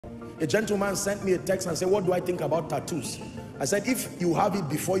A gentleman sent me a text and said, what do I think about tattoos? I said, if you have it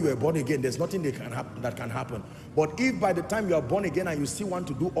before you were born again, there's nothing that can happen. But if by the time you are born again and you still want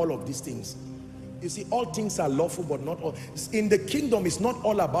to do all of these things, you see, all things are lawful, but not all. In the kingdom, it's not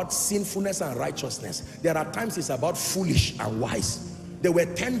all about sinfulness and righteousness. There are times it's about foolish and wise. There were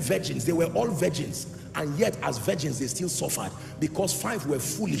 10 virgins. They were all virgins. And yet, as virgins, they still suffered because 5 were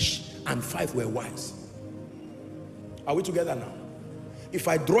foolish and 5 were wise. Are we together now? If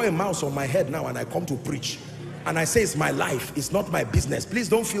I draw a mouse on my head now and I come to preach, and I say it's my life, it's not my business, please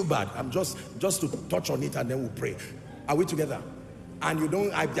don't feel bad. I'm just to touch on it and then we'll pray. Are we together? And you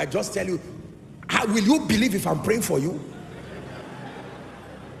don't, I just tell you, how will you believe if I'm praying for you?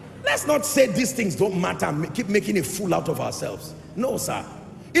 Let's not say these things don't matter and keep making a fool out of ourselves. No, sir.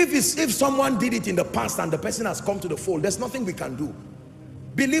 If someone did it in the past and the person has come to the fold, there's nothing we can do.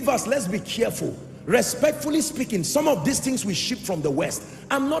 Believers, let's be careful. Respectfully speaking, some of these things we ship from the West.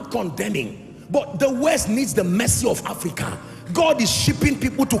 I'm not condemning, but the West needs the mercy of Africa. God is shipping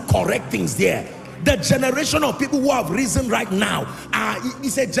people to correct things there. The generation of people who have risen right now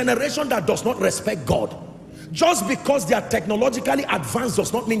is a generation that does not respect God. Just because they are technologically advanced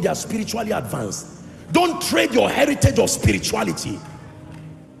does not mean they are spiritually advanced. Don't trade your heritage of spirituality.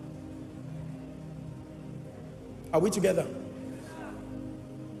 Are we together?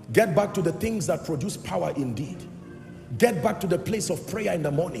 Get back to the things that produce power indeed. Get back to the place of prayer in the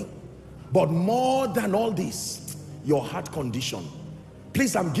morning. But more than all this, your heart condition.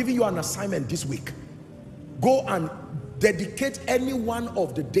 Please, I'm giving you an assignment this week. Go and dedicate any one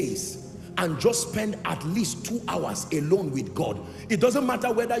of the days and just spend at least 2 hours alone with God. It doesn't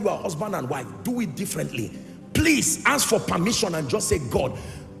matter whether you are husband and wife. Do it differently. Please ask for permission and just say, God.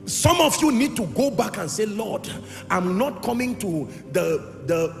 Some of you need to go back and say, Lord, I'm not coming to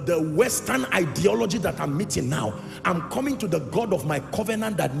the Western ideology that I'm meeting now. I'm coming to the God of my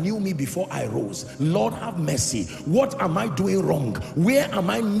covenant that knew me before I rose. Lord, have mercy. What am I doing wrong? Where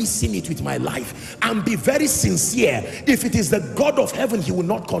am I missing it with my life? And be very sincere. If it is the God of heaven, he will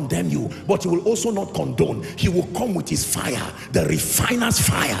not condemn you, but he will also not condone. He will come with his fire, the refiner's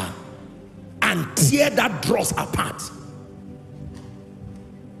fire, and tear that dross apart.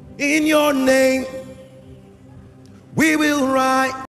 In your name, we will rise.